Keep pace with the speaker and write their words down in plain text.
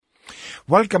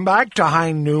Welcome back to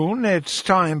High Noon. It's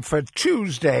time for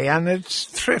Tuesday, and it's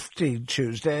Thrifty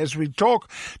Tuesday as we talk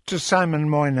to Simon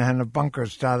Moynihan of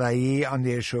Bunkers.ie on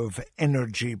the issue of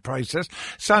energy prices.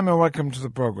 Simon, welcome to the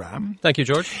programme. Thank you,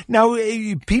 George. Now,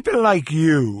 people like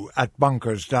you at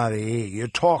Bunkers.ie, you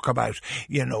talk about,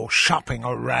 shopping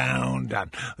around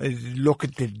and look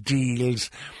at the deals.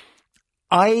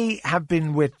 I have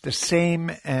been with the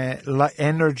same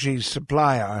energy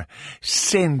supplier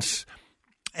since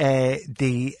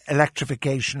the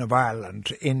electrification of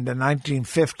Ireland in the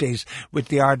 1950s with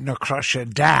the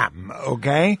Ardnacrusha Dam,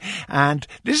 okay? And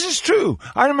this is true.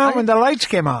 I remember when the lights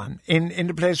came on in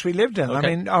the place we lived in. Okay.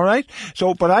 I mean, all right?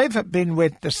 So, but I've been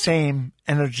with the same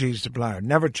energy supplier,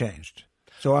 never changed.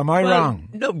 So am I wrong?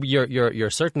 No, you're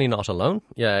certainly not alone.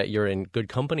 Yeah, you're in good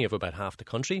company of about half the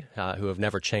country who have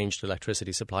never changed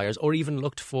electricity suppliers or even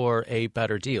looked for a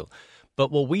better deal. But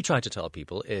what we try to tell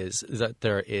people is that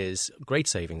there is great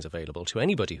savings available to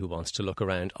anybody who wants to look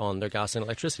around on their gas and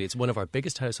electricity. It's one of our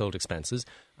biggest household expenses,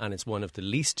 and it's one of the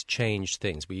least changed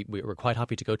things. We're quite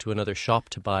happy to go to another shop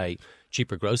to buy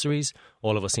cheaper groceries.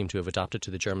 All of us seem to have adapted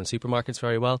to the German supermarkets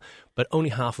very well, but only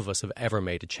half of us have ever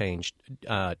made a change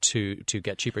to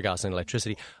get cheaper gas and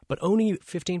electricity. But only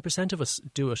 15% of us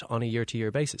do it on a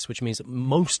year-to-year basis, which means that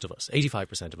most of us,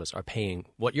 85% of us, are paying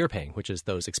what you're paying, which is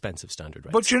those expensive standard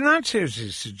rates. But you're not seriously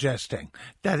suggesting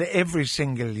that every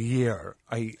single year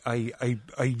I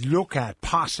look at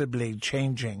possibly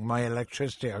changing my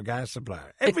electricity or gas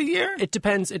supplier? Every year? It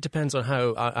depends. It depends on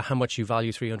how much you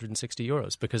value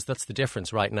 €360, because that's the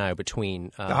difference right now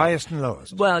between the highest and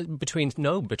lowest. Well,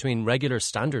 between regular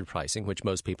standard pricing, which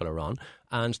most people are on,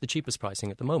 and the cheapest pricing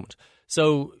at the moment.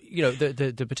 So,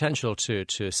 the potential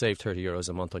to save €30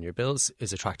 a month on your bills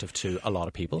is attractive to a lot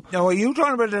of people. Now, are you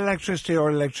talking about electricity or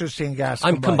electricity and gas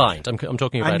I'm combined. I'm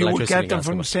talking about electricity and gas. And you would get them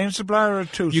from the same supplier or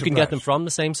two suppliers? You can get them from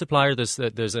the same supplier.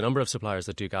 There's a number of suppliers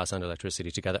that do gas and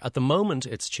electricity together. At the moment,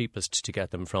 it's cheapest to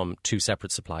get them from two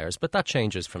separate suppliers, but that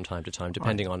changes from time to time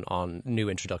depending on new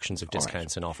introductions of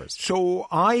discounts and offers. So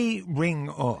I ring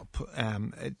up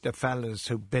the fellas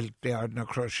who built the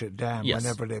Ardnacrusha Dam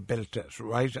whenever they built it,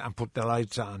 right, and put the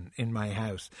lights on in my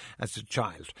house as a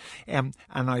child. And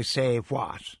I say,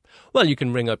 what? Well, you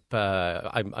can ring up,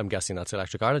 I'm guessing that's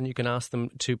Electric Ireland, you can ask them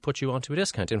to put you onto a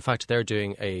discount. In fact, they're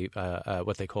doing a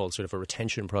what they call sort of a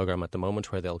retention program at the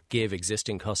moment where they'll give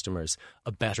existing customers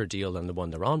a better deal than the one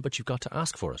they're on, but you've got to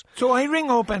ask for it. So I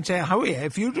ring up and say, how are you?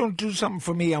 If you don't do something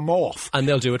for me, I'm off. And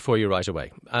they'll do it for you right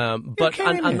away. Not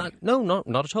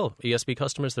at all. ESB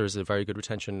customers, there's a very good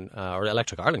retention, or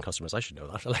Electric Ireland customers, I should know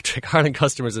that. Electric Ireland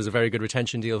customers, there's a very good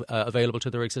retention deal available to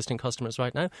their existing customers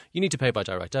right now. You need to pay by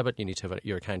direct debit, you need to have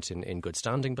your account in good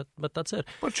standing, but that's it.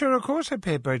 But sure, of course I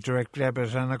pay by direct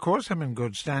debit, and of course I'm in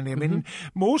good standing. I mean,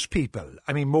 most people,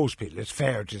 it's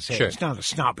fair to say, It's not a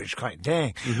snobbish kind of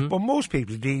thing, but most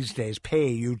people these days pay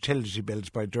utility bills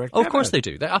by direct debit. Of course they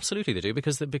do. Absolutely they do,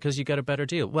 because you get a better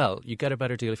deal. Well, you get a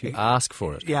better deal if you ask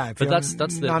for it. Yeah, but that's the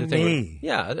thing. Me.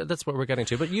 That's what we're getting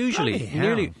to. But usually,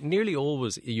 nearly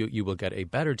always, you will get a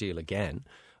better deal again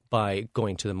by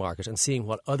going to the market and seeing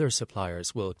what other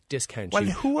suppliers will discount you. Well,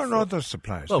 who are other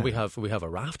suppliers? Well, we have a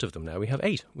raft of them now. We have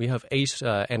 8. We have 8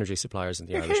 energy suppliers in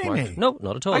the Irish market. No,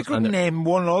 not at all. I couldn't name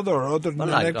one other than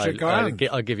Electric Ireland.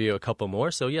 I'll give you a couple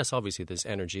more. So yes, obviously there's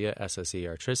Energia, SSE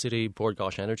Electricity, Bord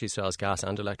Gáis Energy sells gas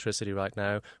and electricity right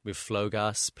now. We've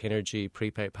Flowgas, Pinergy,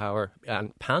 Prepaid Power,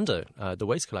 and Panda, the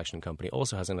waste collection company,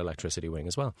 also has an electricity wing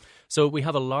as well. So we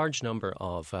have a large number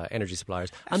of energy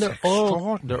suppliers, and they're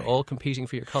all competing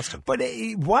for your customers. But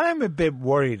what I'm a bit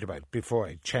worried about before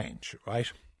I change,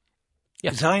 right,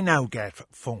 is I now get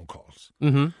phone calls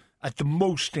at the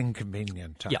most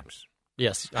inconvenient times. Yeah.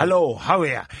 Yes. Hello, how are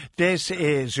you? This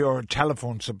is your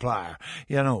telephone supplier.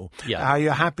 Are you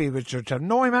happy with your telephone?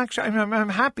 No, I'm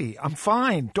happy. I'm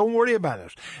fine. Don't worry about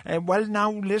it. Well,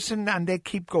 now listen, and they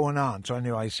keep going on. So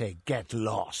anyway, I say, get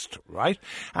lost, right?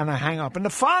 And I hang up. And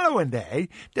the following day,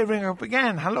 they ring up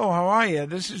again. Hello, how are you?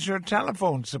 This is your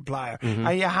telephone supplier.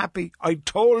 Are you happy? I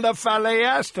told the fella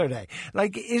yesterday.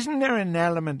 Like, isn't there an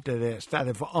element to this that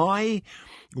if I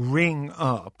ring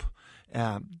up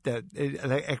the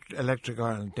Electric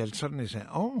Ireland, they'll suddenly say,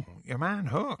 oh, your man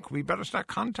Hook, we better start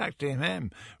contacting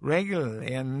him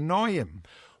regularly and annoy him?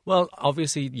 Well,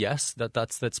 obviously, yes,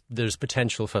 there's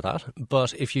potential for that.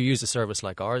 But if you use a service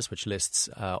like ours, which lists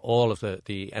all of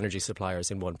the energy suppliers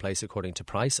in one place according to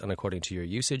price and according to your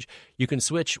usage, you can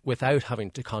switch without having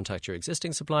to contact your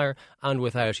existing supplier and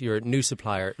without your new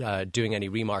supplier doing any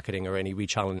remarketing or any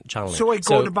rechanneling. So I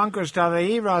go to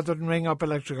bunkers.ie rather than ring up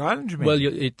Electric Ireland, you mean?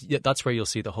 Well, that's where you'll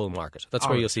see the whole market. That's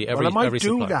where you'll see every supplier. Well, I might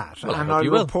do supplier. that, well, and I'll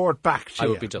report back to you.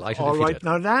 I would be delighted All if you right, did.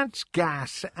 now that's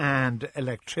gas and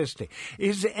electricity.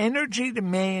 Is energy the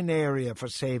main area for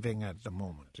saving at the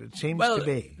moment? It seems to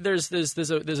be. There's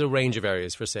a range of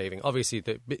areas for saving. Obviously,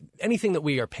 anything that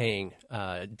we are paying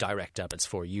direct debits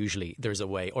for, usually there's a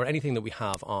way, or anything that we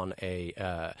have on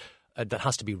that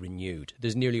has to be renewed.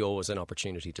 There's nearly always an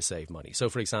opportunity to save money. So,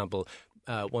 for example,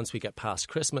 once we get past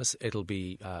Christmas, it'll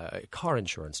be car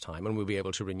insurance time, and we'll be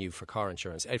able to renew for car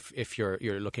insurance. If you're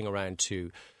looking around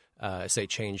to say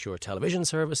change your television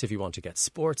service, if you want to get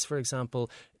sports, for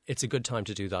example, it's a good time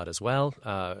to do that as well.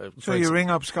 So you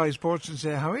ring up Sky Sports and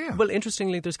say, how are you? Well,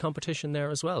 interestingly, there's competition there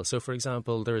as well. So, for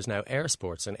example, there is now Air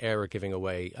Sports, and Air are giving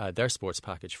away their sports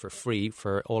package for free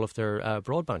for all of their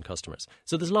broadband customers.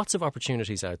 So there's lots of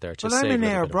opportunities out there to save. Well, I'm an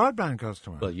Air broadband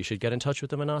customer. Well, you should get in touch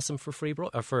with them and ask them for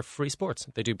free sports.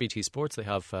 They do BT Sports. They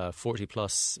have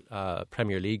 40-plus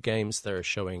Premier League games. They're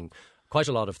showing quite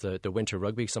a lot of the winter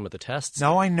rugby, some of the tests.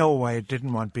 Now I know why I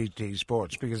didn't want BT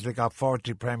Sports, because they got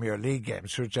 40 Premier League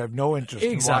games, which I have no interest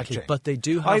in watching. But they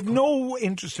do have... I have no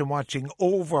interest in watching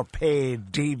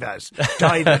overpaid divas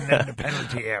diving in the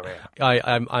penalty area.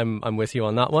 I'm with you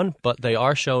on that one, but they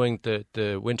are showing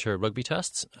the winter rugby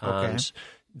tests, and... Okay.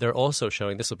 They're also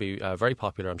showing, this will be very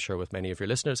popular, I'm sure, with many of your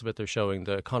listeners, but they're showing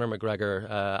the Conor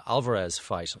McGregor-Alvarez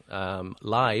fight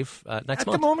live next month. At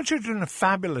the moment, you're doing a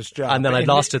fabulous job. And then I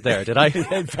lost it there, did I?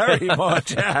 Very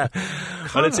much, yeah.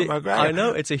 I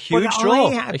know, it's a huge draw.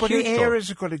 But Air is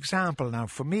a good example now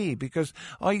for me, because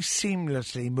I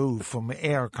seamlessly moved from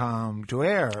Aircom to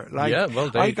Air.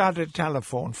 I got a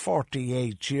telephone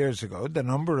 48 years ago. The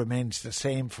number remains the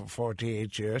same for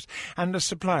 48 years, and the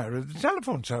supplier of the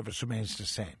telephone service remains the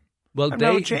same. Well,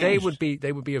 they would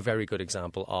be a very good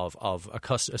example of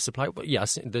a supplier. But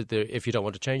yes, if you don't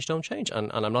want to change, don't change.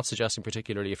 And I'm not suggesting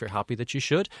particularly if you're happy that you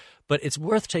should, but it's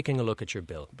worth taking a look at your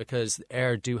bill, because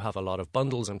Air do have a lot of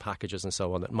bundles and packages and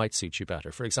so on that might suit you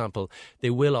better. For example, they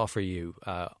will offer you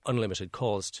unlimited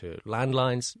calls to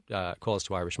landlines, calls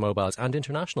to Irish mobiles, and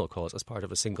international calls as part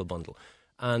of a single bundle.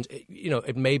 And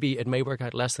it may work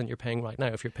out less than you're paying right now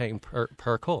if you're paying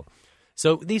per call.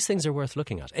 So these things are worth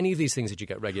looking at. Any of these things that you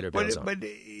get regular bills on. But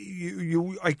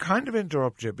I kind of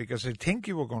interrupt you, because I think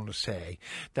you were going to say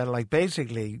that, like,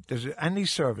 basically, there's any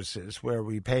services where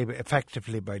we pay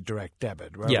effectively by direct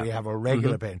debit, where we have a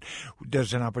regular payment,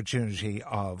 there's an opportunity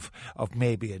of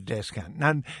maybe a discount.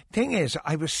 Now, the thing is,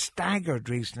 I was staggered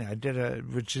recently. I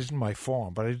did which isn't my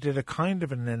form, but I did a kind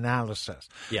of an analysis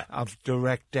of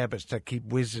direct debits that keep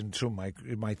whizzing through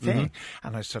my thing,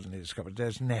 and I suddenly discovered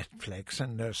there's Netflix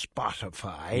and there's Spotify.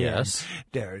 Yes. And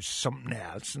there's something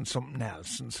else and something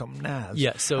else and something else.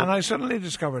 Yeah, and I suddenly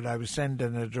discovered I was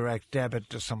sending a direct debit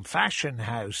to some fashion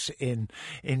house in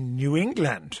New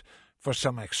England for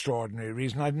some extraordinary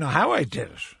reason. I don't know how I did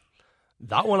it.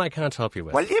 That one I can't help you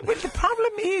with. Well, the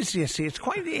problem is, you see, it's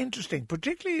quite interesting,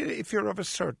 particularly if you're of a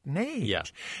certain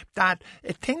age, that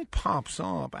a thing pops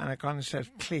up and it kind of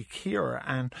says, click here,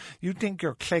 and you think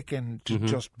you're clicking to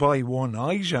just buy one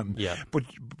item, but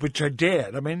which I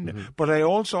did. I mean, but I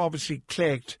also obviously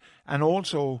clicked and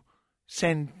also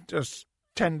sent us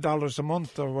 $10 a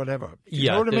month or whatever. Do you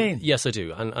know what I mean? Yes, I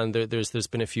do. And there's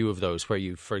been a few of those where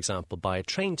you, for example, buy a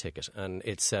train ticket and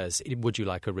it says, would you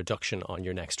like a reduction on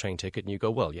your next train ticket? And you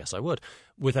go, well, yes, I would,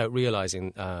 without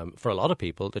realising for a lot of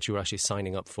people that you were actually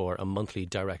signing up for a monthly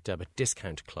direct debit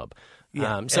discount club.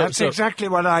 Yeah, that's exactly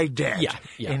what I did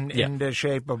in the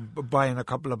shape of buying a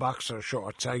couple of boxer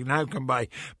shorts. I now can buy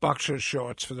boxer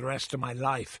shorts for the rest of my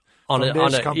life. On a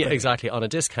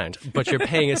discount, but you're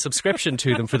paying a subscription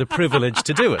to them for the privilege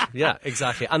to do it. Yeah,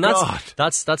 exactly. And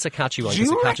that's a catchy one. Do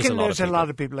you reckon there's a lot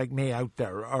of people like me out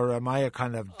there, or am I a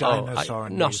kind of dinosaur?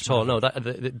 Not at all. No,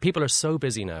 the people are so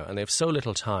busy now, and they have so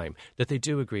little time that they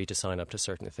do agree to sign up to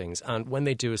certain things. And when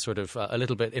they do a sort of a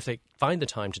little bit, if they find the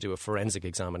time to do a forensic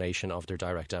examination of their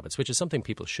direct debits, which is something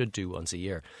people should do once a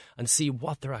year, and see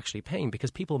what they're actually paying,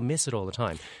 because people miss it all the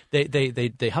time.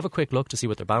 They have a quick look to see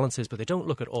what their balance is, but they don't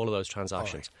look at all of those those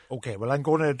transactions. Right. Okay, well, I'm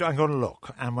going to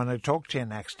look, and when I talk to you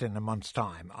next in a month's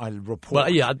time, I'll report. Well,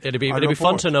 yeah, it'd be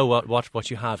fun to know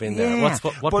what you have in there.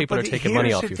 What people are taking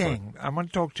money off you for. I want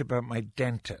to talk to you about my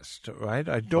dentist, right?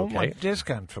 I don't want a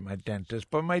discount for my dentist,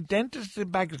 but my dentist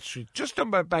in Bagot Street, just on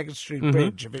by Bagot Street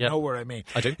Bridge, if you know where I mean.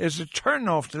 I do. Is a turn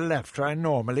off to the left where I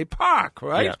normally park,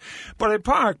 right? Yeah. But I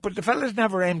park, but the fella's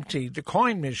never emptied the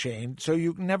coin machine, so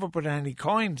you can never put any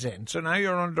coins in. So now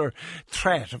you're under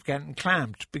threat of getting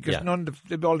clamped because none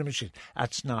of all the machines.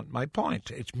 That's not my point.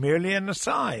 It's merely an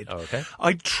aside. Okay.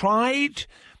 I tried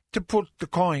to put the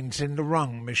coins in the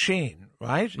wrong machine,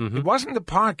 right? It wasn't the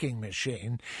parking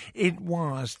machine. It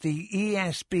was the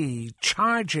ESB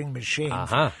charging machine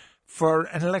for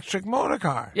an electric motor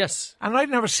car. Yes. And I'd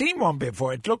never seen one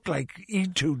before. It looked like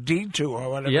E2D2 or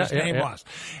whatever his name was.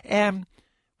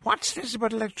 What's this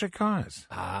about electric cars?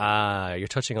 You're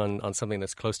touching on something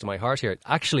that's close to my heart here.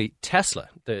 Actually, Tesla,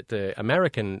 the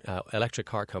American electric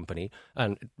car company,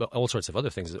 and all sorts of other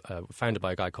things, founded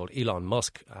by a guy called Elon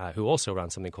Musk, who also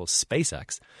ran something called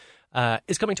SpaceX,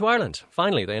 is coming to Ireland.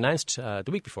 Finally, they announced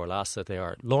the week before last that they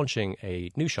are launching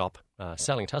a new shop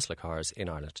selling Tesla cars in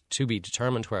Ireland. To be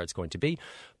determined where it's going to be.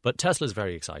 But Tesla is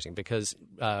very exciting because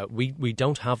we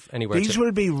don't have anywhere. These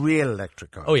will be real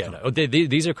electric cars. Oh yeah, no,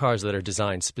 these are cars that are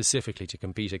designed specifically to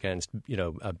compete against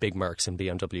big Mercs and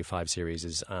BMW 5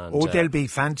 Series. And they'll be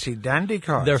fancy dandy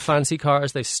cars. They're fancy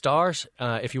cars. They start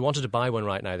if you wanted to buy one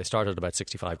right now, they start at about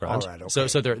 65 grand. All right, okay.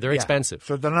 So they're expensive.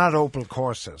 So they're not Opel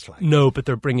Corsas, like. No, but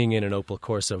they're bringing in an Opel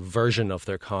Corsa version of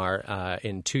their car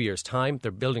in 2 years' time.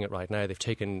 They're building it right now. They've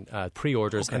taken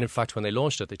pre-orders, and in fact, when they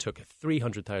launched it, they took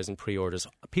 300,000 pre-orders.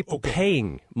 People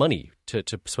paying money to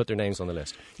put their names on the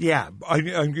list. Yeah,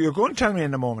 you're going to tell me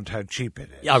in a moment how cheap it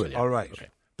is. Yeah, really. All right. Okay.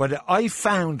 But I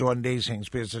found one of these things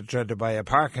because I tried to buy a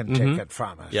parking ticket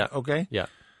from it. Yeah. Okay? Yeah.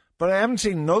 But I haven't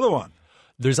seen another one.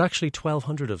 There's actually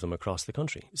 1,200 of them across the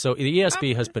country. So the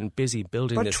ESB has been busy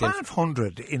building this. But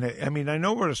 1,200 I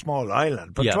know we're a small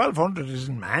island, but 1,200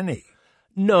 isn't many.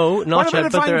 No, not yet.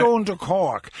 What about if I'm going to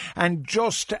Cork and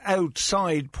just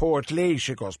outside Portlaoise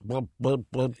it goes... Blub, blub,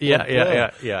 blub,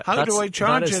 yeah. How do I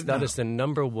charge it now? That is the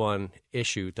number one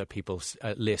issue that people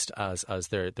list as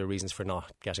their reasons for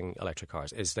not getting electric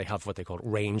cars, is they have what they call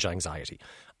range anxiety.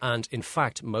 And in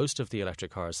fact, most of the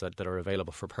electric cars that are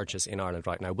available for purchase in Ireland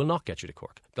right now will not get you to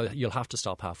Cork. You'll have to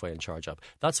stop halfway and charge up.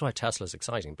 That's why Tesla's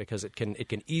exciting, because it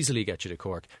can easily get you to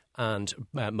Cork and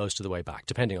most of the way back,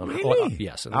 depending on... Really?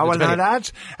 Yes. Now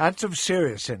that's of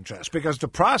serious interest, because the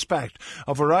prospect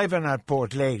of arriving at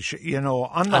Portlaoise, on the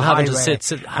highway... And having to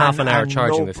sit half an hour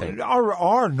charging the thing.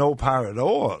 Or no power at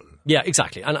all. Yeah,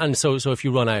 exactly. And so if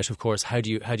you run out, of course, how do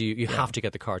you have to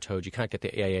get the car towed? You can't get the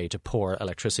AA to pour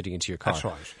electricity into your car. That's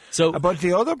right. So, but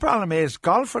the other problem is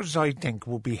golfers, I think,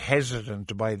 will be hesitant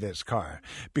to buy this car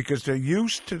because they're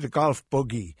used to the golf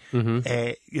buggy. Because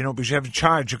you have to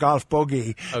charge a golf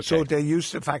buggy, so they're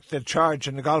used to the fact that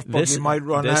charging the golf buggy might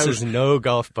run out. This is no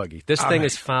golf buggy. This thing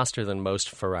is faster than most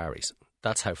Ferraris.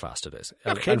 That's how fast it is.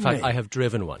 In fact, I have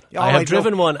driven one.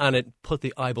 One, and it put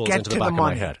the eyeballs into the back of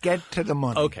my head. Get to the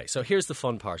money. Okay, so here's the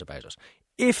fun part about it.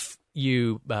 If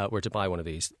you were to buy one of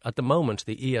these, at the moment,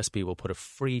 the ESB will put a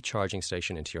free charging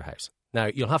station into your house. Now,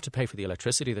 you'll have to pay for the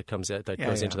electricity that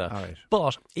goes into that. Right.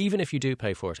 But even if you do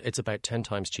pay for it, it's about 10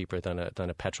 times cheaper than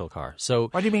a petrol car. So,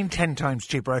 what do you mean 10 times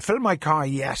cheaper? I filled my car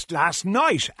last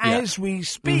night as we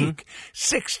speak.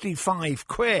 65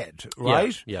 quid,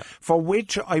 right? Yeah. For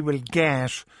which I will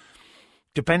get,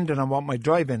 depending on what my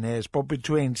driving is, but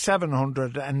between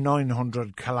 700 and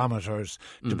 900 kilometres,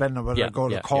 depending on whether I go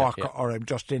to Cork or I'm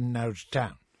just in and out of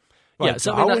town. Right,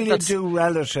 so how will you do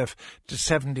relative to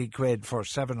 70 quid for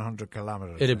 700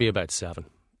 kilometres? It'd be about 7.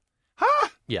 Huh?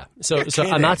 Yeah. So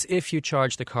and that's if you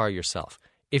charge the car yourself.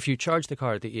 If you charge the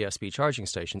car at the ESB charging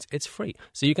stations, it's free.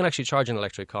 So you can actually charge an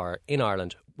electric car in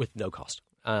Ireland with no cost.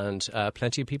 And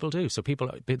plenty of people do. So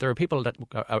there are people that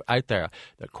are out there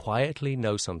that quietly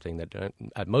know something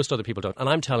that most other people don't. And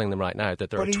I'm telling them right now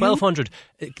that there are 1,200,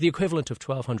 the equivalent of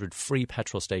 1,200 free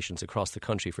petrol stations across the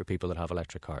country for people that have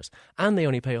electric cars. And they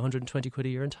only pay 120 quid a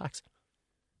year in tax.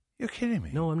 You're kidding me?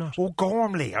 No, I'm not. Oh,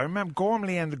 Gormley. I remember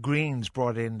Gormley and the Greens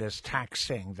brought in this tax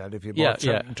thing that if you bought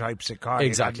certain types of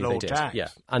cars, you had low tax. Yeah,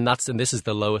 and this is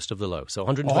the lowest of the low. So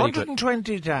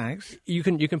 120 tax? You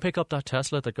can pick up that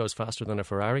Tesla that goes faster than a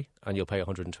Ferrari and you'll pay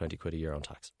 120 quid a year on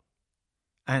tax.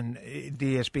 And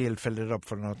the ESB will fill it up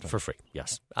for nothing. For free,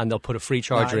 yes. And they'll put a free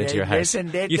charger into your house.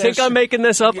 Listen, you think I'm making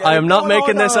this up? I am not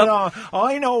making this up. No.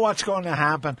 I know what's going to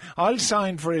happen. I'll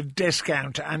sign for a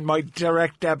discount and my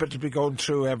direct debit will be going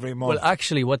through every month. Well,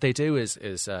 actually, what they do is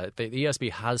the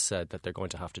ESB has said that they're going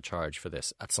to have to charge for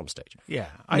this at some stage. Yeah,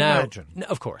 I imagine.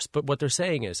 Of course. But what they're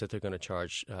saying is that they're going to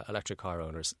charge electric car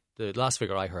owners. The last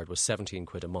figure I heard was 17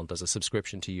 quid a month as a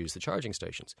subscription to use the charging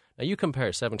stations. Now, you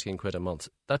compare 17 quid a month,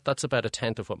 that's about a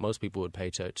tenth of what most people would pay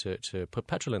to put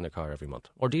petrol in their car every month,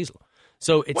 or diesel.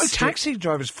 So it's taxi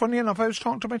drivers, funny enough, I was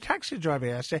talking to my taxi driver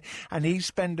yesterday, and he's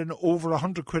spending over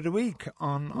 100 quid a week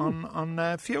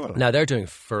on fuel. Now, they're doing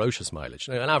ferocious mileage.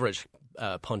 Now, an average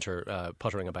punter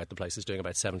puttering about the place is doing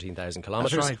about 17,000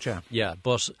 kilometres. That's right, yeah. Yeah,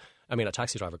 but I mean, a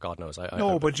taxi driver, God knows.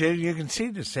 But you can see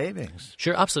the savings.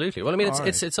 Sure, absolutely. Well, I mean,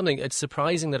 it's something. It's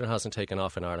surprising that it hasn't taken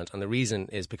off in Ireland, and the reason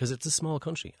is because it's a small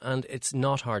country, and it's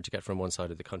not hard to get from one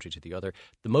side of the country to the other.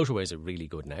 The motorways are really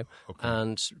good now,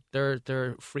 and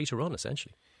they're free to run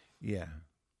essentially. Yeah.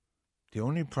 The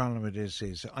only problem with this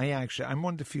is I'm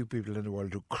one of the few people in the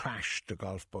world who crashed the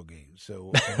golf buggy.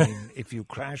 So, I mean, if you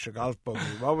crash a golf buggy,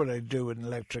 what would I do with an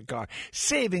electric car?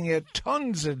 Saving you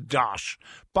tons of dosh.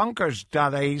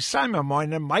 Bonkers.ie, Simon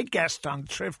Moynihan, my guest on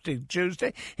Thrifty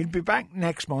Tuesday. He'll be back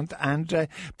next month, and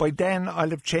by then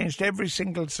I'll have changed every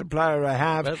single supplier I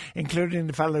have, including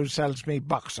the fellow who sells me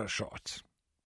boxer shorts.